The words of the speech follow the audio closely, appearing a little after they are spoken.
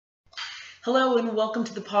Hello and welcome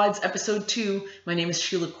to the PAWDS episode 2. My name is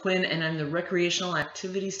Sheila Quinn and I'm the Recreational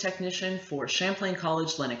Activities Technician for Champlain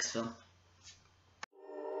College, Lennoxville.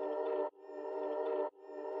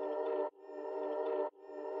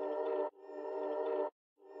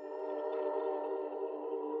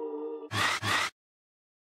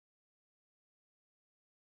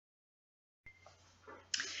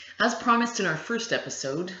 As promised in our first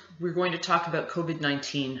episode, we're going to talk about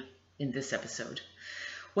COVID-19 in this episode.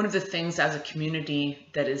 One of the things as a community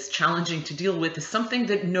that is challenging to deal with is something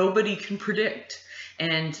that nobody can predict.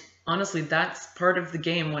 And honestly, that's part of the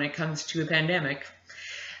game when it comes to a pandemic.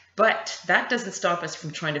 But that doesn't stop us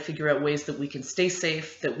from trying to figure out ways that we can stay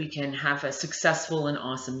safe, that we can have a successful and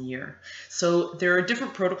awesome year. So there are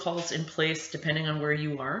different protocols in place depending on where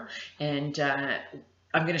you are. And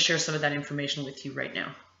I'm going to share some of that information with you right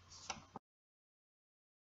now.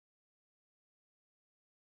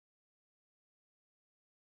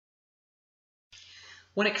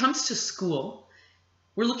 When it comes to school,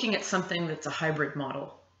 we're looking at something that's a hybrid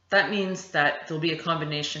model. That means that there'll be a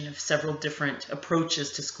combination of several different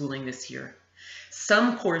approaches to schooling this year.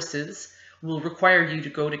 Some courses will require you to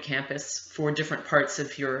go to campus for different parts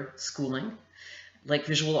of your schooling, like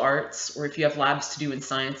visual arts, or if you have labs to do in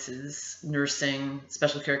sciences, nursing,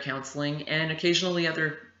 special care counseling, and occasionally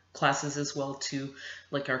other classes as well too,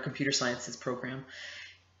 like our computer sciences program.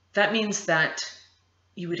 That means that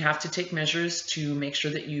you would have to take measures to make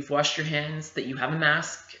sure that you've washed your hands, that you have a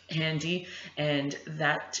mask handy, and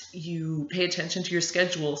that you pay attention to your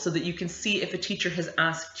schedule so that you can see if a teacher has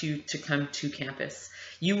asked you to come to campus.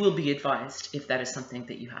 You will be advised if that is something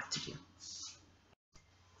that you have to do.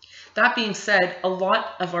 That being said, a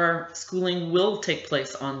lot of our schooling will take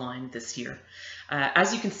place online this year.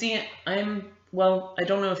 As you can see, I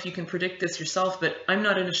don't know if you can predict this yourself, but I'm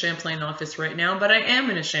not in a Champlain office right now, but I am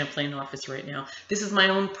in a Champlain office right now. This is my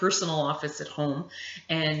own personal office at home,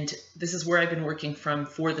 and this is where I've been working from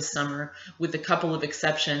for the summer, with a couple of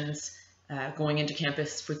exceptions going into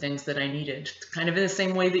campus for things that I needed, kind of in the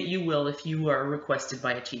same way that you will if you are requested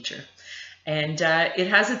by a teacher. And it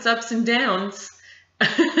has its ups and downs.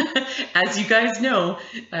 As you guys know,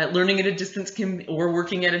 learning at a distance or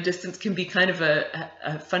working at a distance can be kind of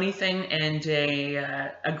a funny thing and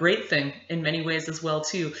a great thing in many ways as well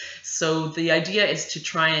too. So the idea is to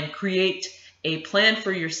try and create a plan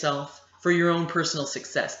for yourself for your own personal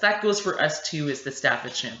success. That goes for us too as the staff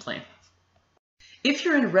at Champlain. If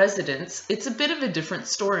you're in residence, it's a bit of a different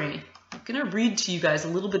story. I'm going to read to you guys a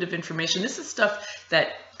little bit of information. This is stuff that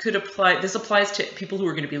could apply. This applies to people who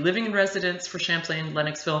are going to be living in residence for Champlain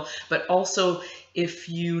Lennoxville, but also if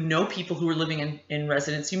you know people who are living in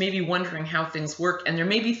residence, you may be wondering how things work, and there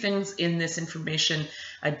may be things in this information,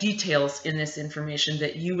 details in this information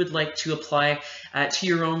that you would like to apply to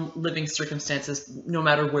your own living circumstances, no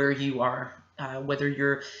matter where you are, whether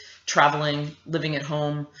you're traveling, living at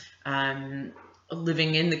home,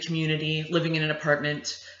 living in the community, living in an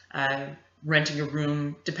apartment, renting a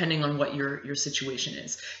room, depending on what your situation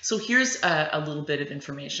is. So here's a little bit of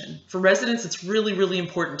information. For residents, it's really, really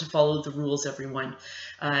important to follow the rules, everyone.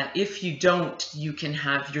 If you don't, you can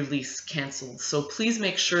have your lease canceled. So please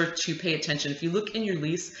make sure to pay attention. If you look in your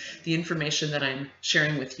lease, the information that I'm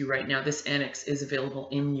sharing with you right now, this annex is available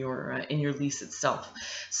in your lease itself.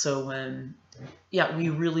 So yeah, we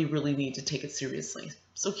really, really need to take it seriously.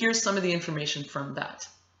 So here's some of the information from that.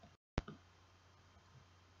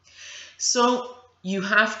 So you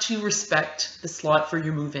have to respect the slot for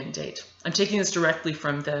your move-in date. I'm taking this directly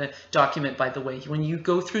from the document, by the way. When you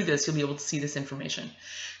go through this, you'll be able to see this information.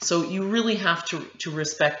 So you really have to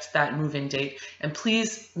respect that move-in date. And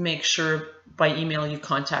please make sure by email you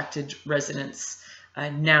contacted residents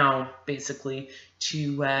now, basically,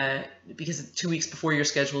 because 2 weeks before your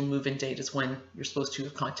scheduled move-in date is when you're supposed to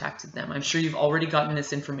have contacted them. I'm sure you've already gotten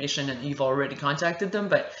this information and you've already contacted them,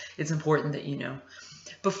 but it's important that you know.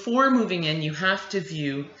 Before moving in, you have to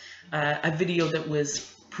view a video that was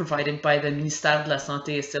provided by the Ministère de la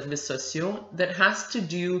Santé et Services sociaux that has to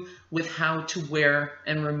do with how to wear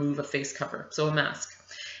and remove a face cover, so a mask.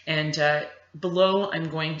 And below, I'm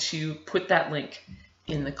going to put that link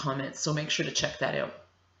in the comments, so make sure to check that out.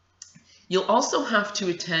 You'll also have to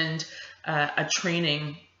attend a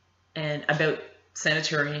training about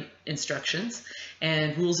sanitary instructions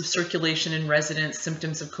and rules of circulation in residence,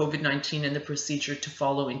 symptoms of COVID-19, and the procedure to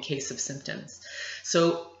follow in case of symptoms.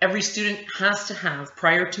 So every student has to have,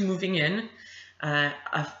 prior to moving in,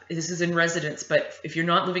 This is in residence, but if you're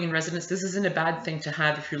not living in residence, this isn't a bad thing to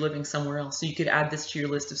have if you're living somewhere else. So you could add this to your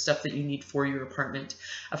list of stuff that you need for your apartment.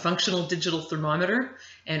 A functional digital thermometer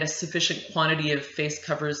and a sufficient quantity of face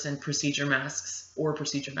covers and procedure masks.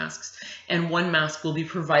 And one mask will be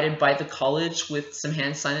provided by the college with some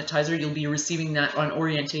hand sanitizer. You'll be receiving that on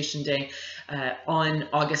orientation day on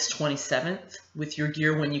August 27th with your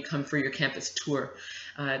gear when you come for your campus tour.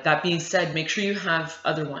 That being said, make sure you have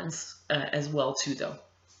other ones as well too though.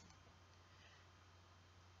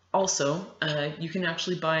 Also, you can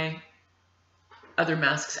actually buy other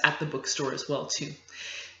masks at the bookstore as well too.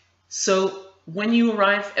 So when you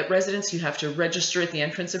arrive at residence, you have to register at the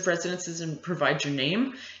entrance of residences and provide your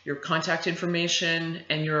name, your contact information,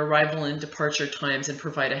 and your arrival and departure times, and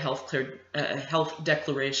provide a health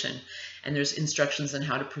declaration. And there's instructions on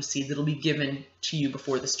how to proceed that'll be given to you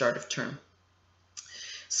before the start of term.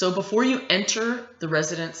 So before you enter the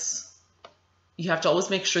residence, you have to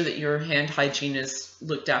always make sure that your hand hygiene is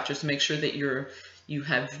looked after. So make sure that you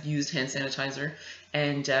have used hand sanitizer,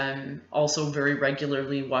 and also very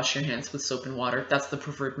regularly wash your hands with soap and water. That's the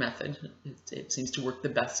preferred method. It seems to work the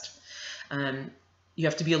best. You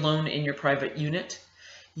have to be alone in your private unit.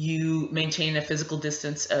 You maintain a physical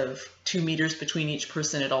distance of 2 meters between each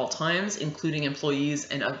person at all times, including employees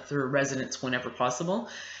and other residents whenever possible.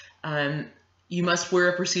 You must wear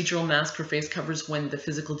a procedural mask for face covers when the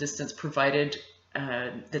physical distance provided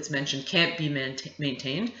that's mentioned can't be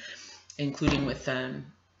maintained, including with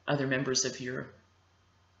other members of your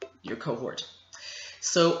cohort.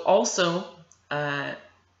 So also, the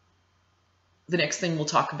next thing we'll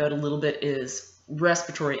talk about a little bit is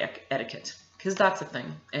respiratory etiquette, because that's a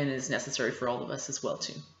thing and is necessary for all of us as well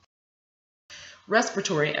too.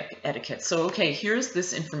 Respiratory etiquette. So okay, here's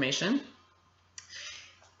this information.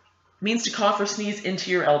 Means to cough or sneeze into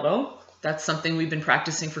your elbow. That's something we've been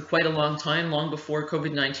practicing for quite a long time, long before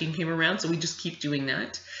COVID-19 came around, so we just keep doing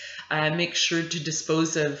that. Make sure to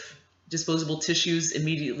dispose of disposable tissues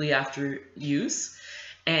immediately after use,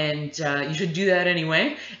 and you should do that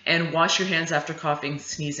anyway, and wash your hands after coughing,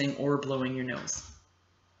 sneezing, or blowing your nose.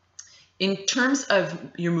 In terms of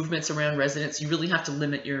your movements around residence, you really have to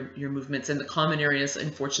limit your movements, and the common areas,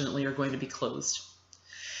 unfortunately, are going to be closed.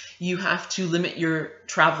 You have to limit your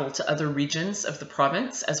travel to other regions of the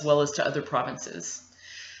province as well as to other provinces.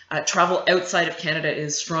 Travel outside of Canada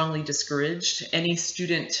is strongly discouraged. Any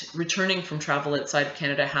student returning from travel outside of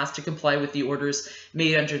Canada has to comply with the orders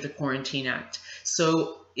made under the Quarantine Act.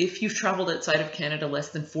 So if you've traveled outside of Canada less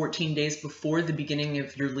than 14 days before the beginning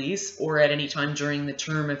of your lease, or at any time during the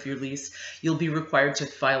term of your lease, you'll be required to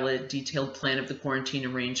file a detailed plan of the quarantine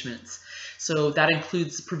arrangements. So that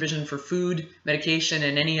includes provision for food, medication,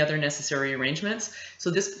 and any other necessary arrangements. So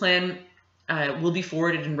this plan will be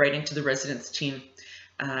forwarded in writing to the residence team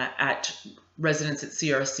at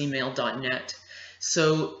residence@crcmail.net.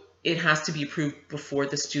 So it has to be approved before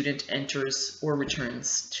the student enters or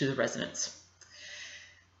returns to the residence.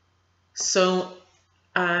 So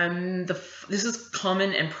this is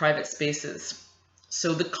common and private spaces.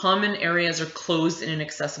 So the common areas are closed and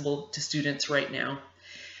inaccessible to students right now.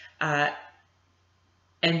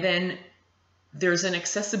 And then there's an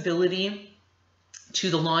accessibility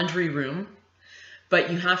to the laundry room,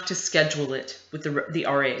 but you have to schedule it with the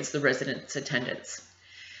RAs, the residence attendants.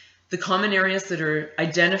 The common areas that are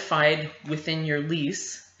identified within your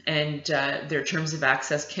lease and their terms of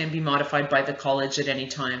access can be modified by the college at any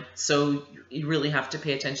time. So you really have to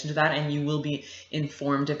pay attention to that, and you will be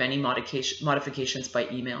informed of any modifications by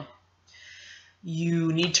email.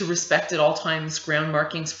 You need to respect at all times ground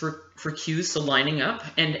markings for queues, so lining up,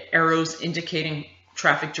 and arrows indicating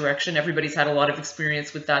traffic direction. Everybody's had a lot of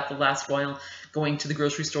experience with that the last while, going to the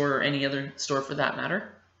grocery store or any other store for that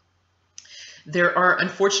matter. There are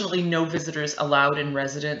unfortunately no visitors allowed in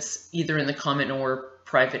residence, either in the common or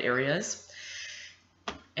private areas.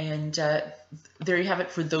 And there you have it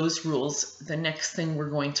for those rules. The next thing we're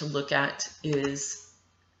going to look at is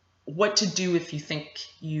what to do if you think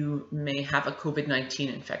you may have a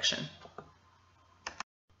COVID-19 infection.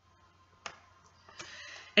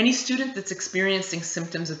 Any student that's experiencing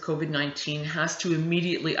symptoms of COVID-19 has to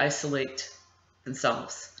immediately isolate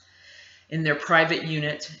themselves in their private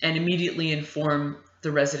unit and immediately inform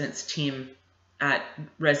the residence team at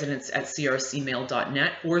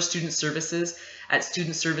residence@crcmail.net or student services at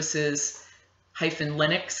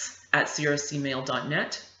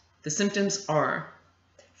studentservices-lennox@crcmail.net. The symptoms are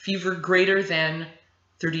fever greater than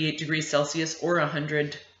 38 degrees Celsius or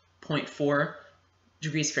 100.4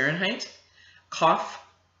 degrees Fahrenheit, cough,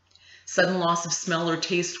 sudden loss of smell or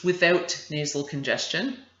taste without nasal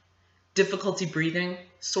congestion, difficulty breathing,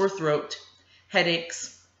 sore throat,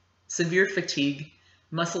 headaches, severe fatigue,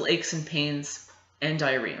 muscle aches and pains, and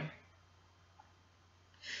diarrhea.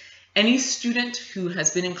 Any student who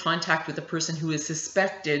has been in contact with a person who is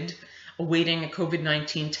suspected awaiting a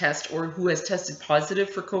COVID-19 test or who has tested positive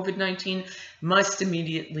for COVID-19 must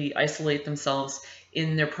immediately isolate themselves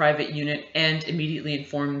in their private unit and immediately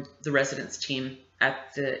inform the residence team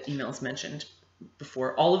at the emails mentioned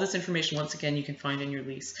before. All of this information, once again, you can find in your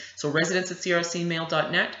lease. So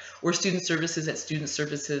residents@crcmail.net or student services at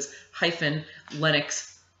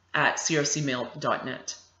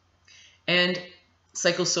studentservices-lennox@crcmail.net. And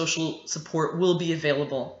psychosocial support will be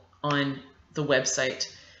available on the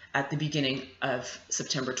website at the beginning of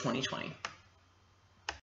September 2020.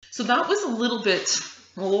 So that was a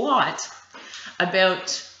lot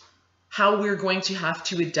about how we're going to have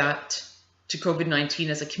to adapt to COVID-19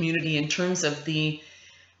 as a community in terms of the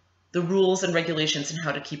rules and regulations and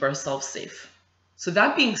how to keep ourselves safe. So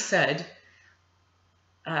that being said,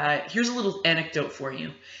 here's a little anecdote for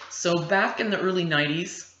you. So back in the early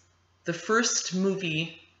 90s, the first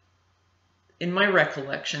movie, in my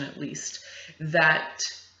recollection at least, that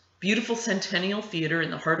beautiful Centennial Theater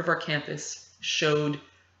in the heart of our campus showed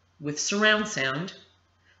with surround sound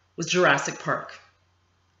was Jurassic Park.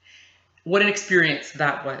 What an experience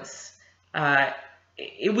that was.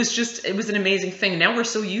 It was an amazing thing. Now we're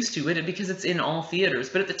so used to it because it's in all theaters.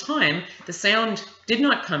 But at the time, the sound did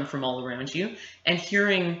not come from all around you. And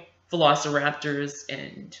hearing velociraptors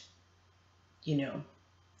and,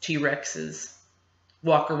 T-Rexes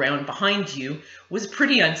walk around behind you was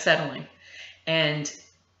pretty unsettling. And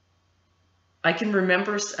I can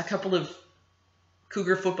remember a couple of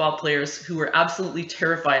Cougar football players who were absolutely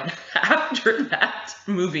terrified after that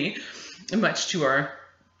movie, much to our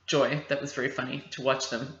joy. That was very funny to watch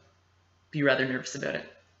them be rather nervous about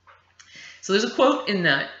it. So there's a quote in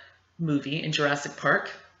that movie, in Jurassic Park,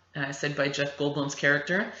 said by Jeff Goldblum's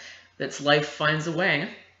character, that's "Life finds a way."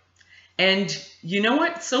 And you know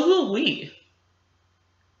what? So will we.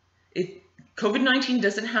 COVID-19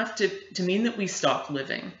 doesn't have to mean that we stop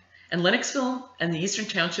living. And Lennoxville and the Eastern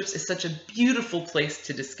Townships is such a beautiful place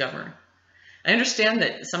to discover. I understand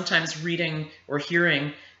that sometimes reading or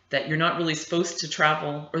hearing that you're not really supposed to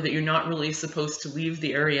travel, or that you're not really supposed to leave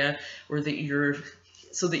the area, or that you're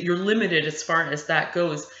limited as far as that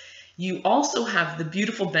goes. You also have the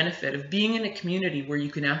beautiful benefit of being in a community where you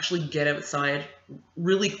can actually get outside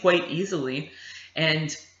really quite easily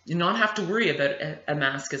and not have to worry about a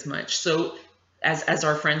mask as much. So as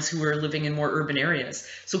our friends who are living in more urban areas.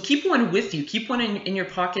 So keep one with you, keep one in your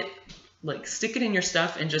pocket, like stick it in your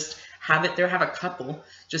stuff and just have it there, have a couple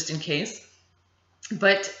just in case.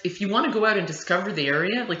 But if you want to go out and discover the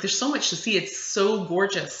area, like there's so much to see, it's so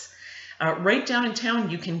gorgeous. Right down in town,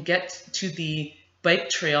 you can get to the bike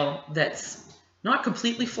trail that's not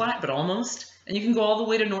completely flat, but almost. And you can go all the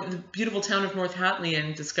way to the beautiful town of North Hatley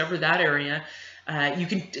and discover that area. You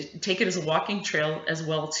can take it as a walking trail as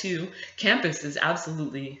well too. Campus is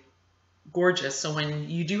absolutely gorgeous. So when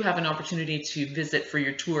you do have an opportunity to visit for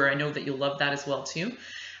your tour, I know that you'll love that as well too.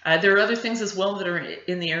 There are other things as well that are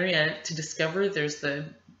in the area to discover. There's the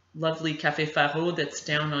lovely Café Faro that's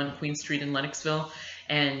down on Queen Street in Lennoxville,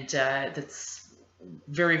 and that's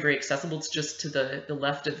very, very accessible. It's just to the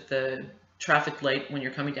left of the traffic light when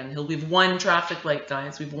you're coming down the hill. We have one traffic light,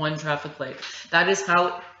 guys. We have one traffic light. That is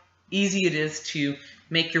how easy it is to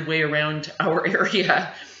make your way around our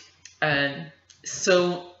area.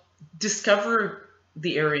 So discover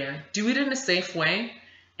the area. Do it in a safe way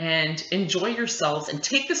and enjoy yourselves, and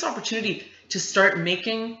take this opportunity to start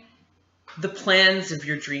making the plans of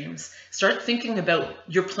your dreams. Start thinking about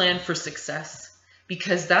your plan for success,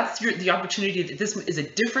 because that's the opportunity. That this is a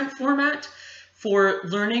different format for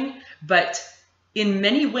learning, but in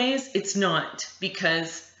many ways it's not,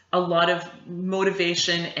 because a lot of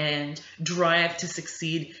motivation and drive to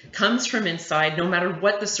succeed comes from inside, no matter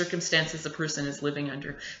what the circumstances a person is living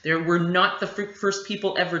under. We're not the first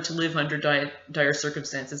people ever to live under dire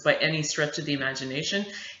circumstances by any stretch of the imagination,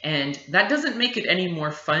 and that doesn't make it any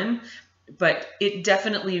more fun, but it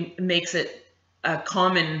definitely makes it a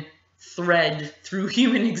common thread through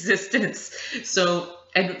human existence. So,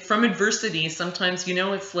 and from adversity, sometimes,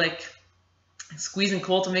 it's like squeezing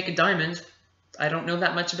coal to make a diamond. I don't know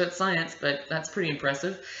that much about science, but that's pretty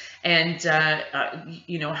impressive. And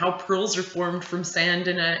how pearls are formed from sand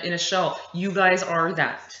in a shell. You guys are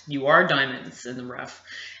that. You are diamonds in the rough.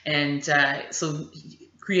 And so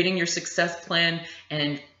creating your success plan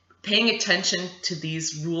and paying attention to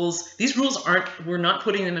these rules. These rules we're not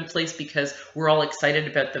putting them in place because we're all excited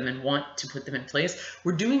about them and want to put them in place.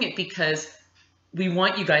 We're doing it because we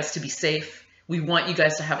want you guys to be safe. We want you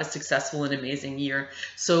guys to have a successful and amazing year.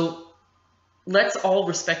 So let's all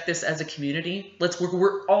respect this as a community.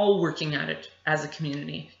 We're all working at it as a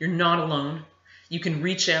community. You're not alone. You can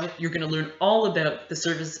reach out. You're going to learn all about the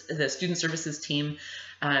student services team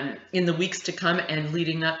in the weeks to come and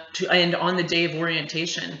leading up to and on the day of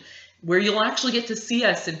orientation, where you'll actually get to see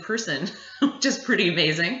us in person, which is pretty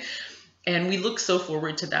amazing. And we look so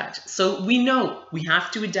forward to that. So we know we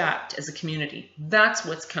have to adapt as a community. That's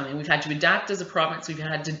what's coming. We've had to adapt as a province. We've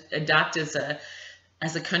had to adapt as a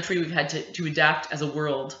country. We've had to adapt as a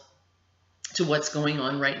world to what's going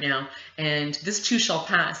on right now. And this too shall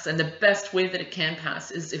pass. And the best way that it can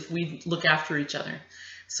pass is if we look after each other.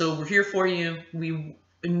 So we're here for you. We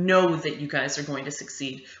know that you guys are going to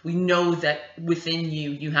succeed. We know that within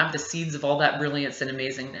you, you have the seeds of all that brilliance and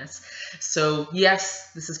amazingness. So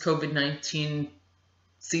yes, this is COVID-19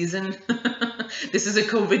 season. This is a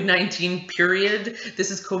COVID-19 period.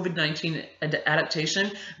 This is COVID-19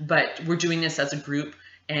 adaptation, but we're doing this as a group.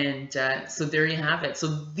 And so there you have it.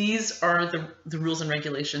 So these are the rules and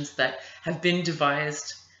regulations that have been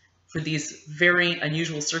devised for these very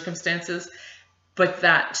unusual circumstances, but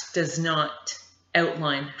that does not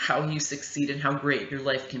outline how you succeed and how great your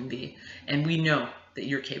life can be. And we know that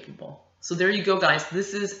you're capable. So there you go, guys.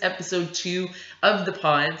 This is episode 2 of the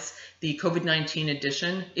PAWDS, the COVID-19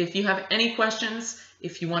 edition. If you have any questions,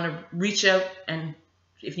 if you want to reach out, and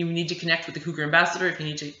if you need to connect with the Cougar Ambassador, if you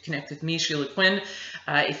need to connect with me, Sheila Quinn,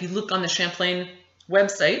 if you look on the Champlain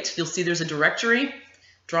website, you'll see there's a directory.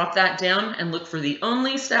 Drop that down and look for the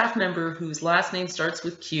only staff member whose last name starts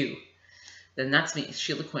with Q. Then that's me,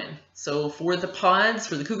 Sheila Quinn. So for the PAWDS,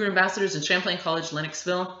 for the Cougar Ambassadors in Champlain College,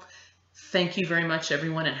 Lennoxville, thank you very much,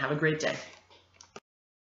 everyone, and have a great day.